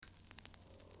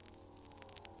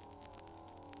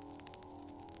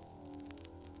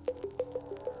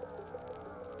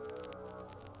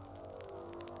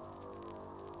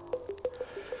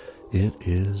It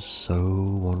is so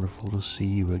wonderful to see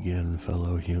you again,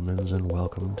 fellow humans, and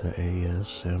welcome to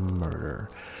ASM Murder,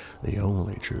 the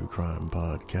only true crime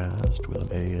podcast with an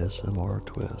ASMR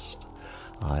twist.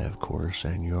 I, of course,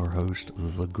 am your host,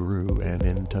 The Gru, and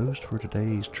in toast for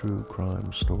today's true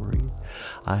crime story,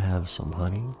 I have some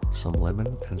honey, some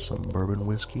lemon, and some bourbon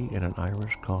whiskey in an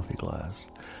Irish coffee glass.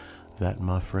 That,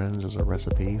 my friends, is a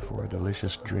recipe for a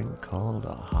delicious drink called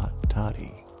a hot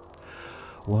toddy.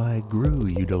 Why, Gru,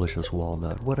 you delicious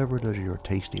walnut, whatever does your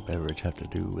tasty beverage have to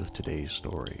do with today's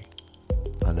story?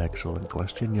 An excellent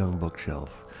question, young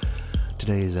bookshelf.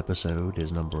 Today's episode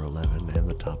is number 11, and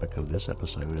the topic of this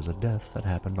episode is a death that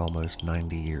happened almost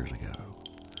 90 years ago.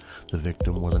 The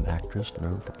victim was an actress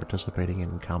known for participating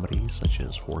in comedies such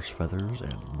as Horse Feathers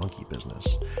and Monkey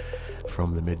Business,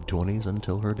 from the mid-20s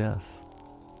until her death.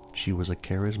 She was a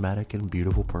charismatic and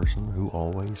beautiful person who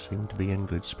always seemed to be in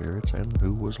good spirits and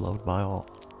who was loved by all.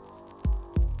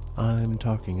 I'm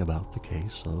talking about the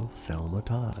case of Thelma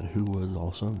Todd, who was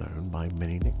also known by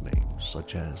many nicknames,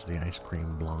 such as the Ice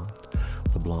Cream Blonde,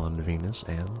 the Blonde Venus,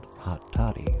 and Hot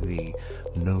Toddy, the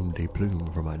nom de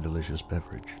plume for my delicious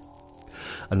beverage.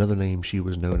 Another name she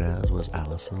was known as was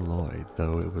Allison Lloyd,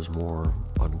 though it was more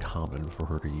uncommon for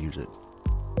her to use it.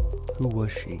 Who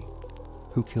was she?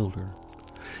 Who killed her?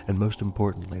 And most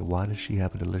importantly, why does she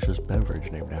have a delicious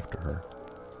beverage named after her?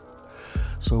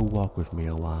 So walk with me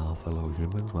a while, fellow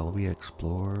humans, while we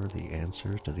explore the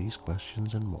answers to these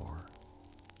questions and more.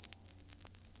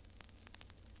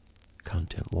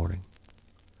 Content warning.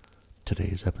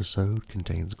 Today's episode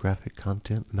contains graphic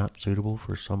content not suitable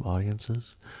for some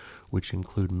audiences, which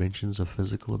include mentions of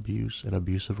physical abuse and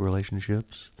abusive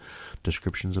relationships,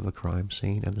 descriptions of a crime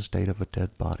scene, and the state of a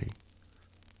dead body.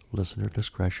 Listener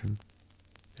discretion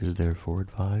is therefore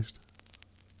advised.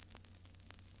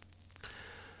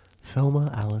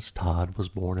 Thelma Alice Todd was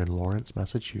born in Lawrence,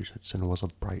 Massachusetts, and was a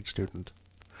bright student.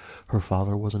 Her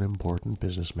father was an important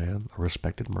businessman, a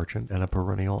respected merchant, and a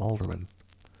perennial alderman.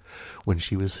 When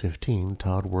she was 15,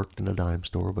 Todd worked in a dime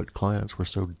store, but clients were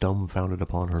so dumbfounded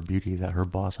upon her beauty that her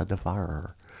boss had to fire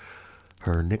her.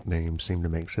 Her nicknames seem to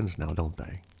make sense now, don't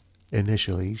they?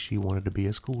 Initially, she wanted to be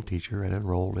a school teacher and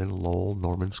enrolled in Lowell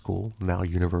Norman School, now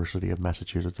University of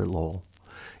Massachusetts at Lowell,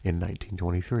 in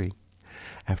 1923,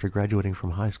 after graduating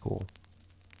from high school.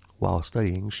 While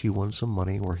studying, she won some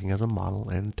money working as a model,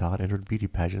 and Todd entered beauty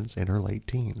pageants in her late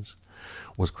teens,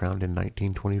 was crowned in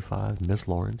 1925 Miss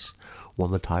Lawrence,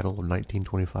 won the title of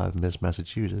 1925 Miss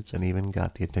Massachusetts, and even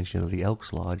got the attention of the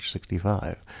Elks Lodge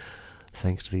 65.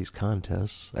 Thanks to these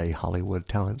contests, a Hollywood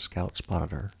talent scout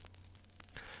spotted her.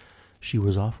 She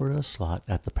was offered a slot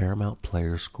at the Paramount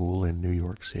Players School in New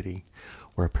York City,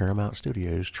 where Paramount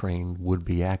Studios trained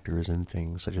would-be actors in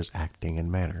things such as acting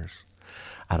and manners.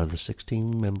 Out of the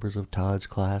 16 members of Todd's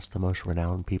class, the most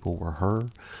renowned people were her,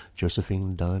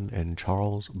 Josephine Dunn, and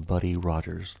Charles Buddy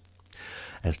Rogers.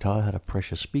 As Todd had a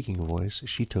precious speaking voice,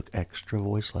 she took extra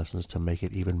voice lessons to make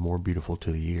it even more beautiful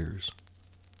to the ears.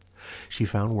 She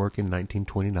found work in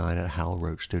 1929 at Hal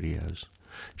Roach Studios.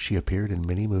 She appeared in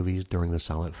many movies during the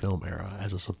silent film era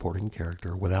as a supporting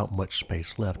character without much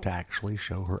space left to actually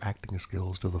show her acting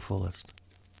skills to the fullest.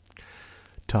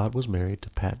 Todd was married to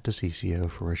Pat DeCiccio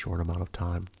for a short amount of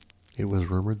time. It was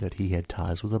rumored that he had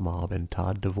ties with the mob, and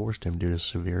Todd divorced him due to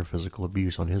severe physical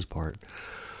abuse on his part.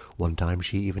 One time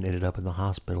she even ended up in the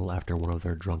hospital after one of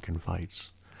their drunken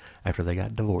fights. After they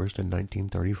got divorced in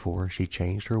 1934, she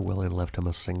changed her will and left him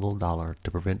a single dollar to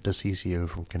prevent DeCiccio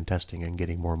from contesting and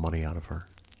getting more money out of her.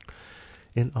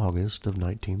 In August of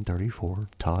 1934,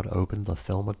 Todd opened the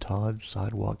Thelma Todd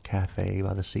Sidewalk Cafe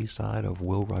by the seaside of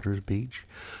Will Rogers Beach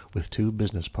with two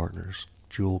business partners,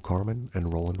 Jewel Carmen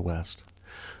and Roland West.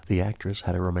 The actress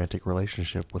had a romantic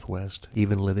relationship with West,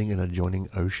 even living in adjoining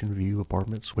ocean view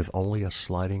apartments with only a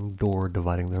sliding door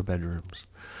dividing their bedrooms.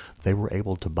 They were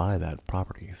able to buy that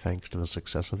property thanks to the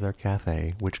success of their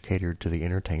cafe, which catered to the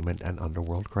entertainment and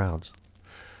underworld crowds.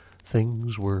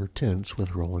 Things were tense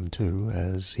with Roland, too,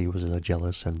 as he was a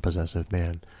jealous and possessive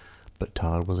man, but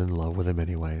Todd was in love with him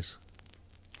anyways.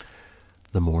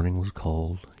 The morning was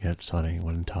cold, yet sunny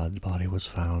when Todd's body was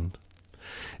found.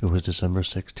 It was December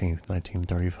 16th,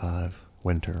 1935.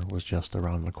 Winter was just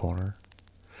around the corner.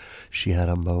 She had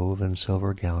a mauve and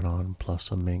silver gown on,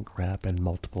 plus a mink wrap and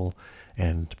multiple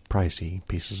and pricey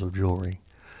pieces of jewelry.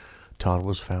 Todd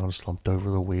was found slumped over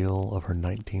the wheel of her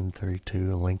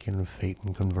 1932 Lincoln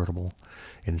Phaeton convertible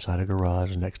inside a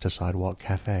garage next to Sidewalk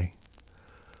Cafe.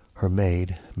 Her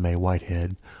maid, May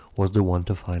Whitehead, was the one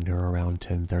to find her around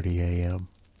 10:30 a.m.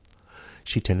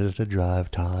 She tended to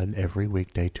drive Todd every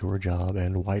weekday to her job,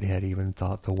 and Whitehead even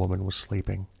thought the woman was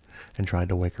sleeping and tried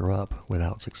to wake her up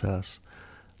without success.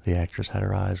 The actress had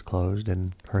her eyes closed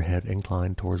and her head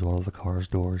inclined towards one of the car's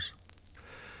doors.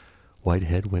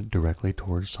 Whitehead went directly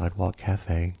towards Sidewalk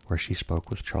Cafe, where she spoke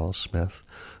with Charles Smith,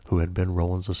 who had been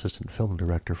Roland's assistant film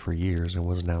director for years and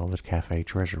was now the cafe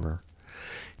treasurer.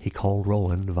 He called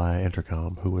Roland via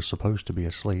intercom, who was supposed to be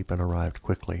asleep, and arrived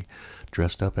quickly,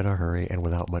 dressed up in a hurry and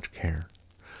without much care.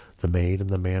 The maid and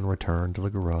the man returned to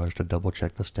the garage to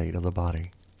double-check the state of the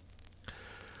body.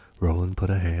 Roland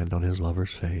put a hand on his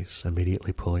lover's face,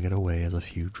 immediately pulling it away as a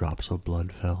few drops of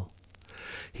blood fell.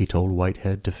 He told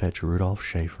Whitehead to fetch Rudolph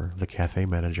Schaefer, the cafe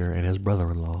manager, and his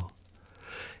brother-in-law.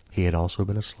 He had also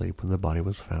been asleep when the body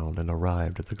was found and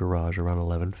arrived at the garage around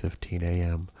 11:15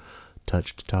 a.m.,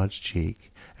 touched Todd's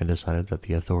cheek, and decided that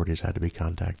the authorities had to be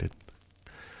contacted.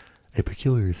 A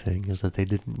peculiar thing is that they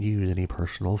didn't use any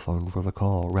personal phone for the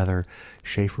call. Rather,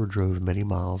 Schaefer drove many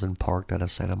miles and parked at a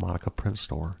Santa Monica print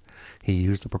store. He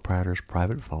used the proprietor's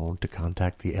private phone to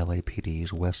contact the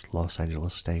LAPD's West Los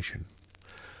Angeles station.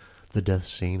 The death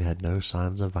scene had no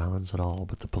signs of violence at all,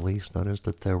 but the police noticed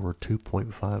that there were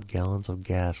 2.5 gallons of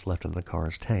gas left in the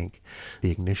car's tank.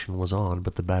 The ignition was on,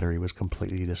 but the battery was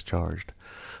completely discharged.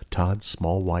 Todd's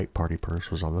small white party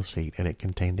purse was on the seat, and it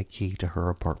contained a key to her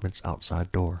apartment's outside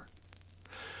door.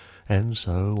 And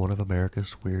so one of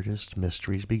America's weirdest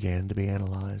mysteries began to be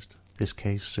analyzed. This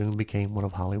case soon became one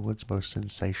of Hollywood's most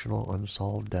sensational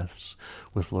unsolved deaths,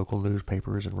 with local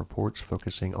newspapers and reports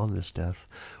focusing on this death,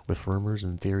 with rumors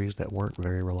and theories that weren't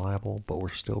very reliable but were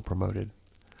still promoted.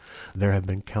 There have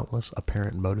been countless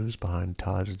apparent motives behind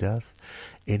Todd's death.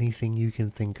 Anything you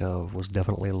can think of was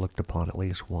definitely looked upon at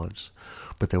least once,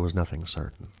 but there was nothing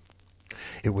certain.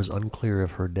 It was unclear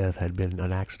if her death had been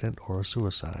an accident or a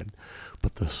suicide,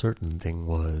 but the certain thing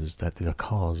was that the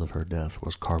cause of her death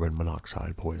was carbon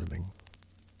monoxide poisoning.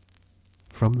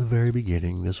 From the very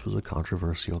beginning, this was a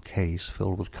controversial case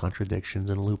filled with contradictions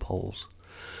and loopholes.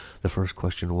 The first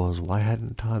question was, why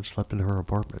hadn't Todd slept in her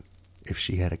apartment? If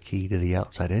she had a key to the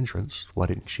outside entrance, why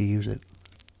didn't she use it?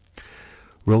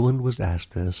 Roland was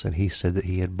asked this, and he said that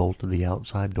he had bolted the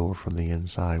outside door from the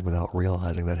inside without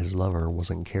realizing that his lover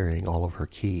wasn't carrying all of her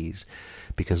keys,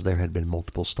 because there had been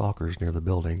multiple stalkers near the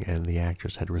building, and the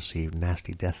actress had received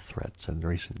nasty death threats in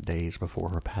recent days before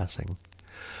her passing.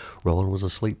 Roland was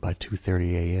asleep by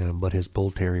 2:30 a.m., but his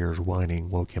bull terrier's whining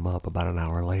woke him up about an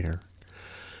hour later.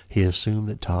 He assumed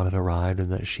that Todd had arrived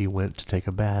and that she went to take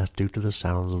a bath due to the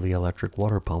sounds of the electric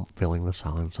water pump filling the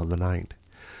silence of the night.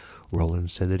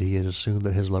 Roland said that he had assumed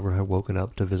that his lover had woken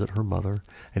up to visit her mother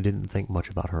and didn't think much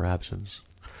about her absence.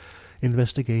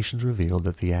 Investigations revealed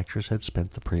that the actress had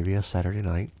spent the previous Saturday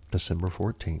night, December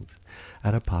 14th,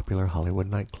 at a popular Hollywood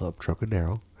nightclub,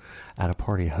 Trocadero, at a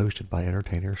party hosted by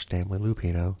entertainer Stanley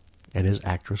Lupino and his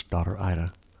actress daughter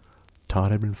Ida.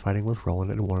 Todd had been fighting with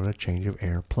Roland and wanted a change of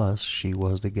air, plus she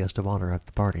was the guest of honor at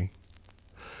the party.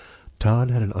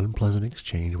 Todd had an unpleasant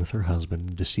exchange with her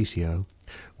husband, DeCiccio,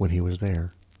 when he was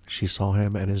there. She saw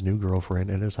him and his new girlfriend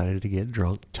and decided to get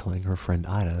drunk, telling her friend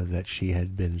Ida that she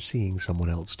had been seeing someone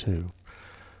else too.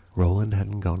 Roland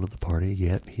hadn't gone to the party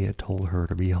yet. He had told her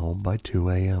to be home by 2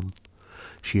 a.m.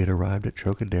 She had arrived at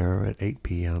Trocadero at 8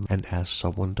 p.m. and asked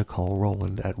someone to call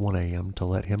Roland at 1 a.m. to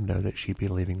let him know that she'd be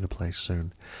leaving the place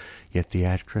soon. Yet the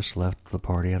actress left the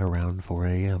party at around 4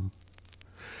 a.m.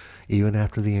 Even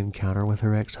after the encounter with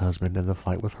her ex-husband and the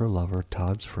fight with her lover,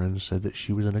 Todd's friends said that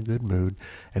she was in a good mood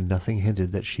and nothing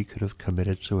hinted that she could have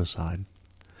committed suicide.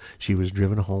 She was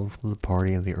driven home from the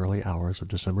party in the early hours of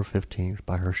December 15th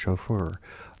by her chauffeur,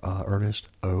 Ernest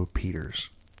O. Peters,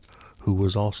 who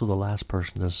was also the last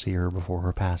person to see her before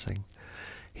her passing.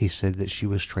 He said that she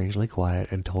was strangely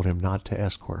quiet and told him not to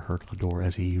escort her to the door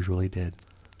as he usually did.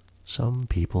 Some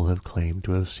people have claimed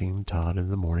to have seen Todd in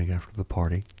the morning after the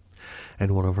party,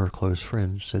 and one of her close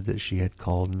friends said that she had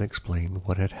called and explained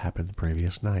what had happened the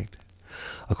previous night.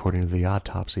 According to the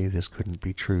autopsy, this couldn't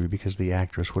be true because the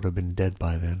actress would have been dead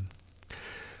by then.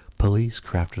 Police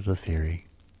crafted a theory.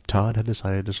 Todd had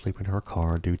decided to sleep in her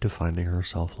car due to finding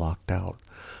herself locked out.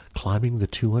 Climbing the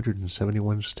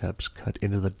 271 steps cut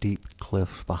into the deep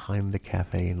cliff behind the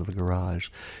cafe into the garage,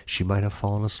 she might have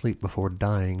fallen asleep before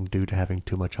dying due to having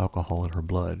too much alcohol in her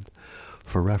blood.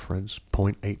 For reference,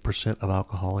 0.8% of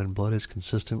alcohol in blood is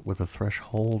consistent with the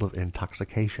threshold of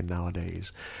intoxication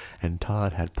nowadays, and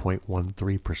Todd had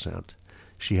 0.13%.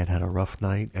 She had had a rough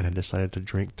night and had decided to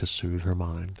drink to soothe her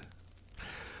mind.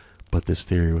 But this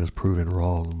theory was proven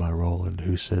wrong by Roland,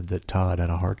 who said that Todd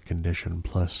had a heart condition,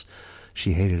 plus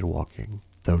she hated walking.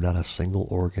 Though not a single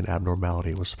organ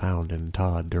abnormality was found in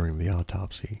Todd during the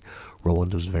autopsy,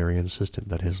 Roland was very insistent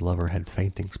that his lover had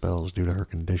fainting spells due to her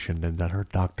condition and that her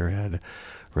doctor had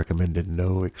recommended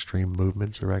no extreme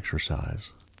movements or exercise.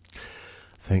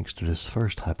 Thanks to this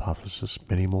first hypothesis,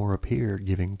 many more appeared,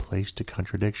 giving place to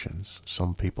contradictions.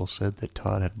 Some people said that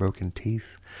Todd had broken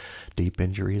teeth, deep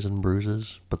injuries and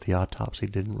bruises, but the autopsy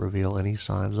didn't reveal any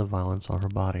signs of violence on her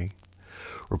body.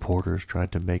 Reporters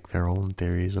tried to make their own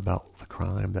theories about the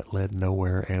crime that led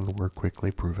nowhere and were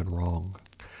quickly proven wrong.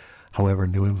 However,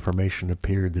 new information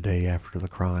appeared the day after the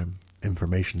crime,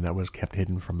 information that was kept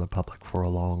hidden from the public for a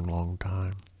long, long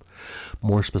time.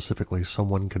 More specifically,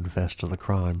 someone confessed to the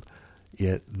crime,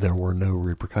 yet there were no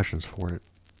repercussions for it.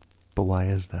 But why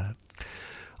is that?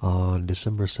 On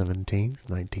December 17th,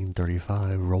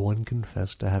 1935, Roland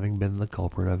confessed to having been the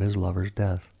culprit of his lover's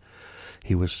death.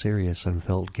 He was serious and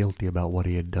felt guilty about what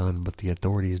he had done, but the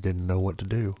authorities didn't know what to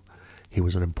do. He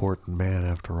was an important man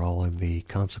after all, and the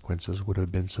consequences would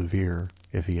have been severe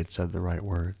if he had said the right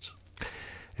words.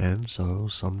 And so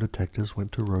some detectives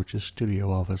went to Roach's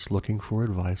studio office looking for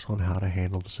advice on how to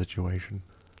handle the situation.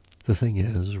 The thing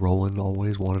is, Roland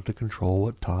always wanted to control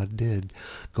what Todd did,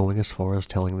 going as far as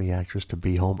telling the actress to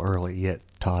be home early, yet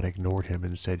Todd ignored him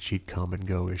and said she'd come and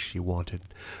go as she wanted,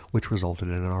 which resulted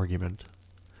in an argument.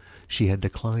 She had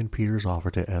declined Peter's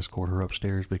offer to escort her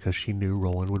upstairs because she knew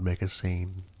Roland would make a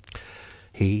scene.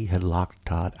 He had locked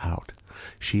Todd out.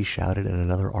 She shouted and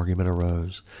another argument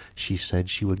arose. She said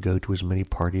she would go to as many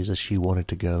parties as she wanted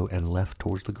to go and left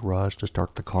towards the garage to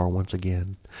start the car once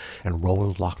again. And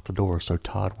Roland locked the door so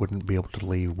Todd wouldn't be able to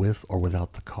leave with or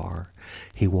without the car.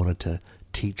 He wanted to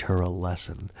teach her a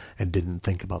lesson and didn't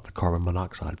think about the carbon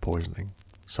monoxide poisoning.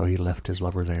 So he left his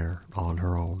lover there on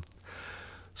her own.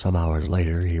 Some hours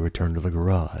later, he returned to the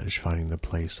garage, finding the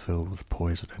place filled with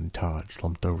poison and Todd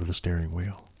slumped over the steering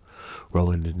wheel.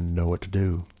 Roland didn't know what to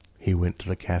do. He went to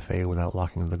the cafe without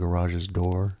locking the garage's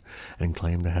door and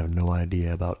claimed to have no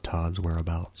idea about Todd's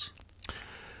whereabouts.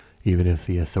 Even if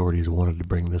the authorities wanted to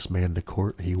bring this man to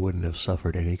court, he wouldn't have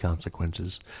suffered any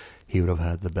consequences. He would have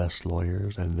had the best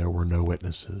lawyers, and there were no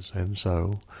witnesses, and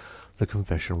so the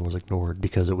confession was ignored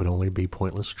because it would only be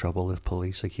pointless trouble if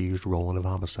police accused Roland of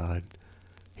homicide.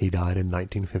 He died in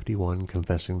 1951,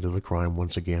 confessing to the crime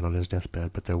once again on his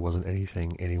deathbed, but there wasn't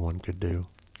anything anyone could do.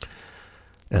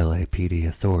 LAPD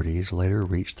authorities later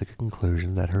reached the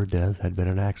conclusion that her death had been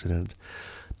an accident,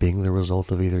 being the result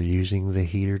of either using the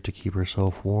heater to keep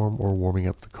herself warm or warming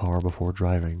up the car before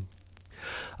driving.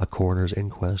 A coroner's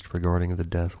inquest regarding the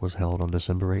death was held on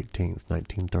December 18,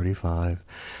 1935,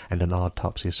 and an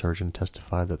autopsy surgeon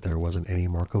testified that there wasn't any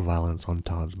mark of violence on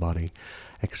Todd's body,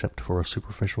 except for a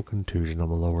superficial contusion on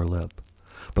the lower lip.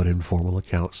 But informal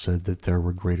accounts said that there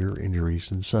were greater injuries,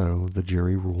 and so the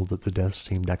jury ruled that the death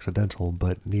seemed accidental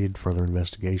but needed further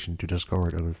investigation to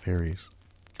discard other theories.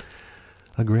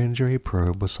 A grand jury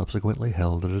probe was subsequently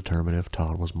held to determine if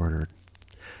Todd was murdered.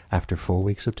 After 4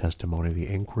 weeks of testimony, the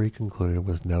inquiry concluded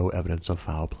with no evidence of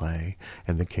foul play,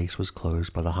 and the case was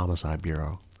closed by the Homicide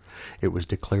Bureau. It was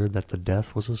declared that the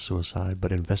death was a suicide,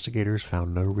 but investigators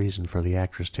found no reason for the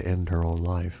actress to end her own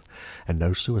life, and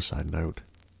no suicide note.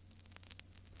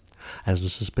 As the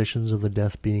suspicions of the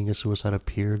death being a suicide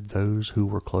appeared, those who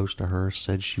were close to her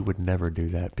said she would never do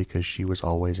that because she was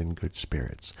always in good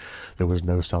spirits. There was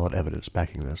no solid evidence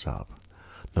backing this up.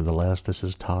 Nonetheless, this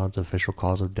is Todd's official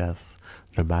cause of death,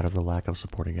 no matter the lack of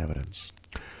supporting evidence.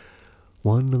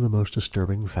 One of the most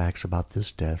disturbing facts about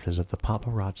this death is that the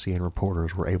paparazzi and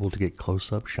reporters were able to get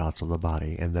close-up shots of the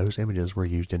body, and those images were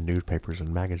used in newspapers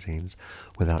and magazines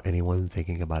without anyone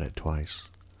thinking about it twice.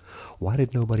 Why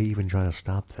did nobody even try to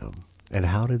stop them? And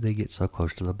how did they get so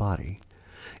close to the body?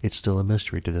 It's still a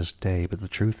mystery to this day, but the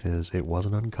truth is, it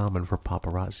wasn't uncommon for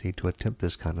paparazzi to attempt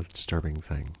this kind of disturbing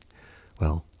thing.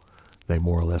 Well, they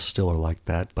more or less still are like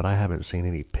that, but I haven't seen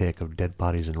any pic of dead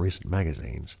bodies in recent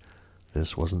magazines.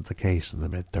 This wasn't the case in the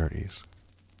mid-30s.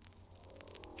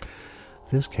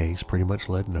 This case pretty much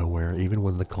led nowhere, even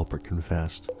when the culprit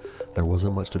confessed. There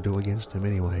wasn't much to do against him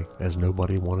anyway, as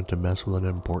nobody wanted to mess with an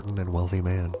important and wealthy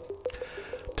man.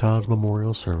 Todd's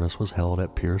memorial service was held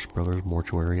at Pierce Brothers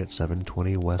Mortuary at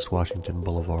 720 West Washington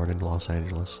Boulevard in Los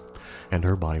Angeles, and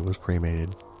her body was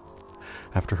cremated.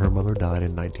 After her mother died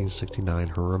in 1969,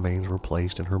 her remains were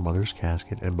placed in her mother's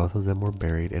casket, and both of them were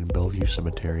buried in Bellevue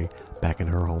Cemetery, back in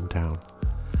her hometown.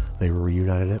 They were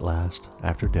reunited at last,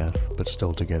 after death, but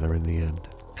still together in the end.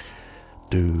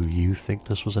 Do you think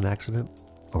this was an accident,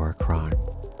 or a crime?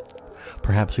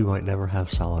 Perhaps we might never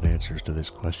have solid answers to this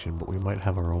question, but we might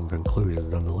have our own conclusions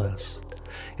nonetheless.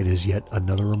 It is yet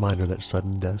another reminder that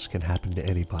sudden deaths can happen to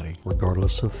anybody,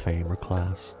 regardless of fame or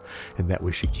class, and that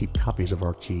we should keep copies of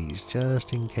our keys,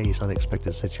 just in case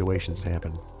unexpected situations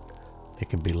happen. It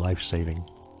can be life-saving.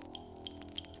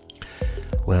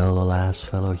 Well, alas,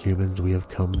 fellow humans, we have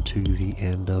come to the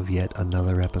end of yet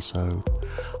another episode.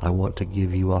 I want to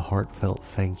give you a heartfelt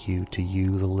thank you to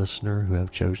you, the listener, who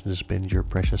have chosen to spend your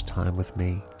precious time with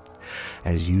me.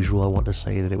 As usual, I want to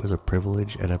say that it was a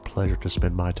privilege and a pleasure to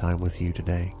spend my time with you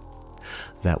today.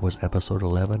 That was episode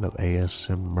 11 of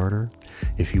ASM Murder.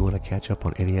 If you want to catch up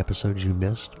on any episodes you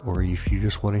missed, or if you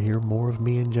just want to hear more of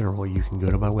me in general, you can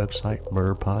go to my website,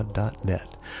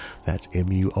 murderpod.net. That's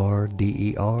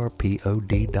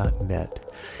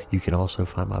MURDERPOD.net. You can also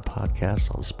find my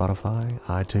podcasts on Spotify,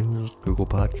 iTunes, Google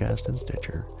Podcast, and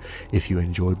Stitcher. If you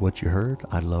enjoyed what you heard,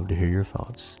 I'd love to hear your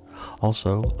thoughts.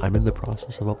 Also, I'm in the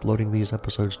process of uploading these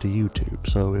episodes to YouTube,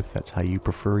 so if that's how you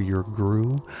prefer your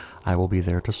grew, I will be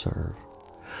there to serve.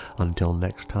 Until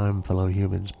next time, fellow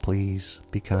humans, please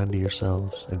be kind to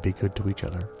yourselves and be good to each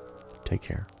other. Take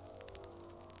care.